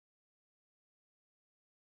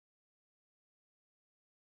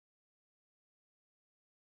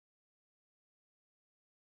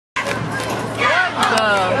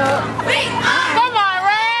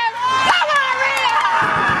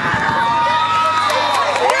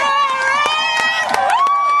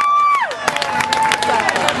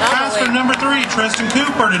Tristan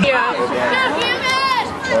Cooper. Yeah.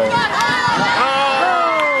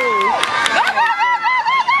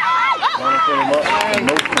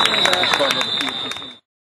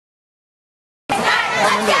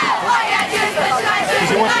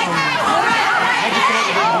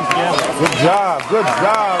 Good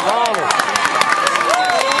job, Ronald.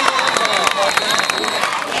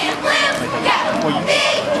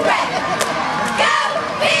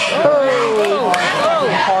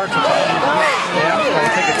 Hard to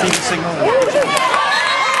take a TV signal.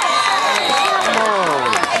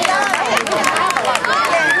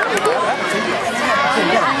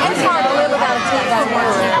 It's hard to live without a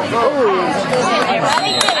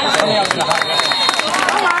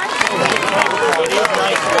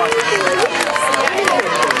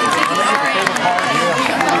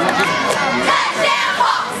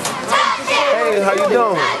Hey, how you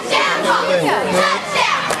doing?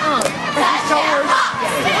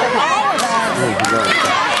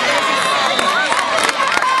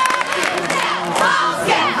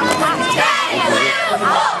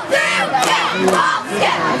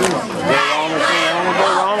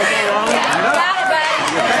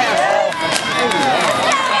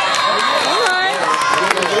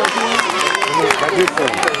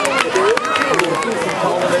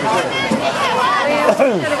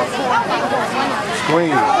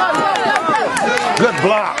 Screen. Good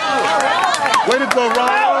block. Way to go,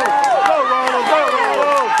 Ronald. Go, Ronald. Go,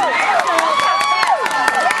 Ronald.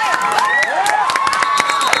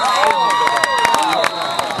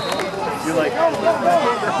 You're like,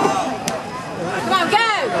 Come on, go!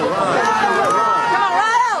 Come on,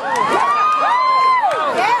 Ronald!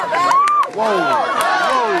 Yeah, baby! Whoa.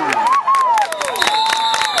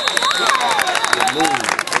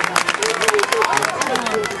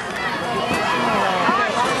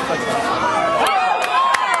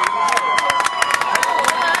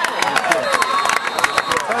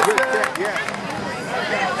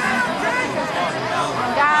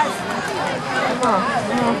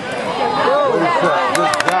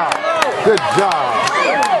 Good job.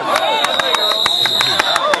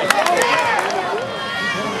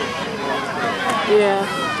 Yeah.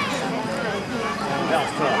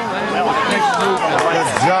 Good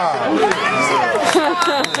job.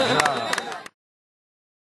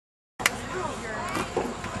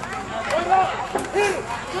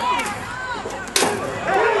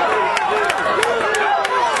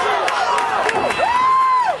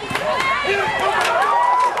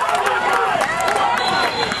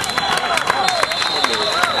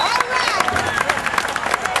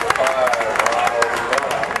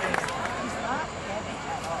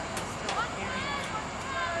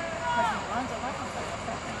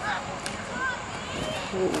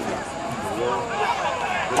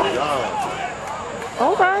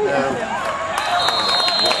 Okay. Yeah.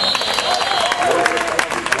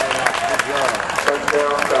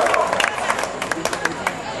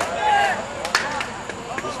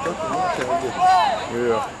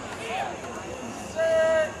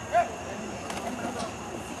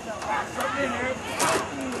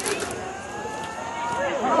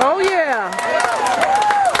 Oh, yeah.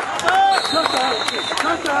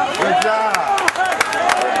 Good job.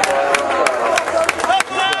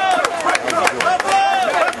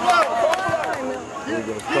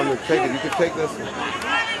 Come and take it. You can take this one.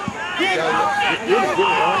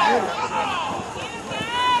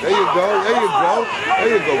 There you go. There you go. There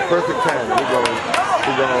you go. Perfect time. He goes.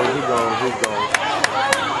 He goes. He goes. He goes.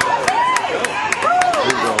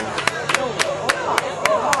 He goes.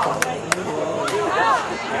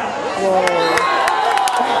 Whoa.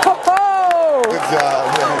 Good job,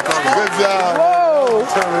 man. Good job. Whoa.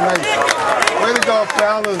 Termination. Way to go,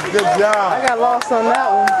 fellas. Good job. I got lost on that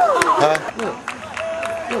one. Huh?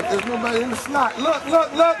 Look, there's nobody in the slot. Look.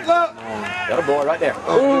 Got a boy right there.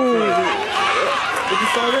 Oh, did you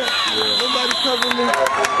saw that? Yeah. Nobody covering me.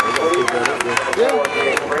 Yeah.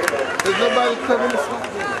 There's nobody covering the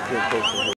slot.